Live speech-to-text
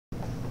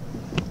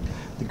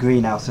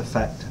Greenhouse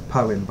Effect,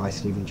 poem by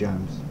Stephen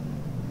Jones.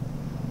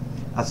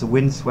 As the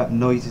wind-swept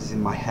noises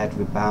in my head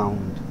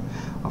rebound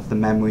of the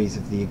memories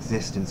of the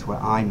existence where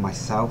I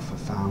myself have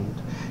found,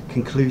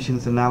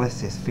 conclusions,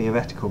 analysis,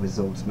 theoretical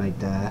results may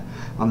dare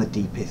on the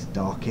deepest,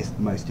 darkest,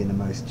 most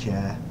innermost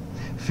chair.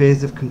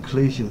 Fears of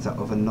conclusions that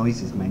other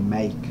noises may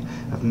make,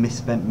 of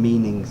misspent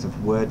meanings,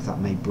 of words that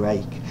may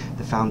break,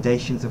 the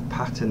foundations of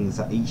patterns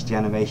that each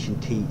generation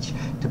teach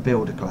to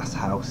build a glass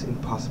house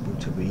impossible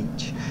to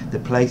reach, the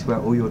place where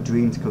all your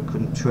dreams could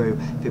come true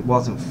if it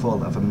wasn't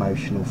full of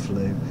emotional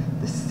flu.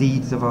 The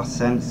seeds of our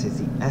senses,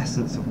 the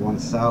essence of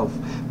oneself,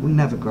 will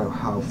never grow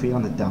healthy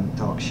on a damp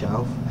dark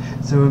shelf.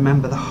 So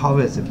remember the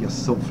horrors of your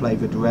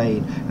salt-flavoured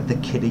rain, of the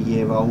kid a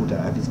year older,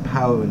 of his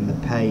power and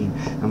the pain,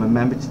 and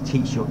remember to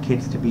teach your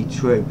kids to be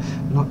true,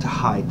 not to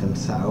hide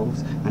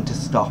themselves, and to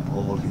stop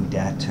all who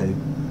dare to.